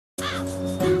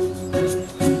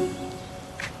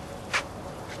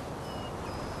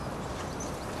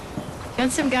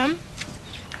Want some gum?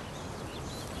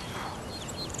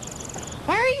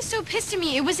 Why are you so pissed at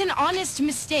me? It was an honest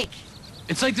mistake.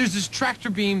 It's like there's this tractor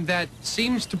beam that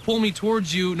seems to pull me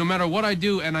towards you no matter what I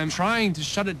do, and I'm trying to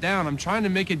shut it down. I'm trying to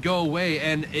make it go away,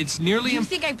 and it's nearly... You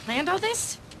think I planned all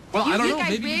this? Well, I don't know. You think I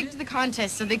Maybe rigged the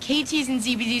contest so the KTs and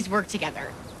ZBZs work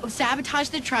together?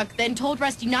 Sabotaged the truck, then told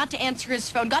Rusty not to answer his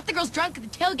phone, got the girls drunk at the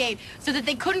tailgate so that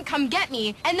they couldn't come get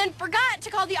me, and then forgot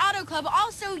to call the auto club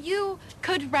also you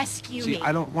could rescue me. See,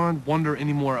 I don't want to wonder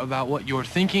anymore about what you're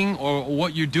thinking or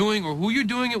what you're doing or who you're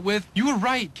doing it with. You were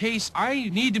right, Case. I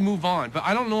need to move on, but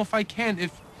I don't know if I can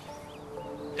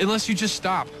unless you just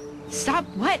stop. Stop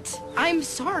what? I'm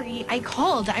sorry. I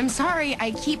called. I'm sorry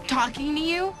I keep talking to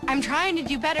you. I'm trying to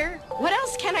do better. What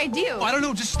else can I do? I don't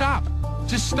know. Just stop.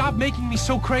 Just stop making me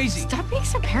so crazy. Stop being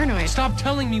so paranoid. Stop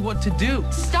telling me what to do.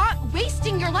 Stop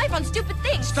wasting your life on stupid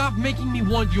things. Stop making me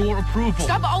want your approval.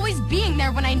 Stop always being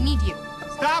there when I need you.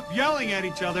 Stop yelling at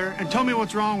each other and tell me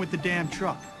what's wrong with the damn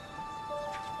truck.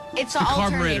 It's the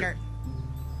carburetor. alternator.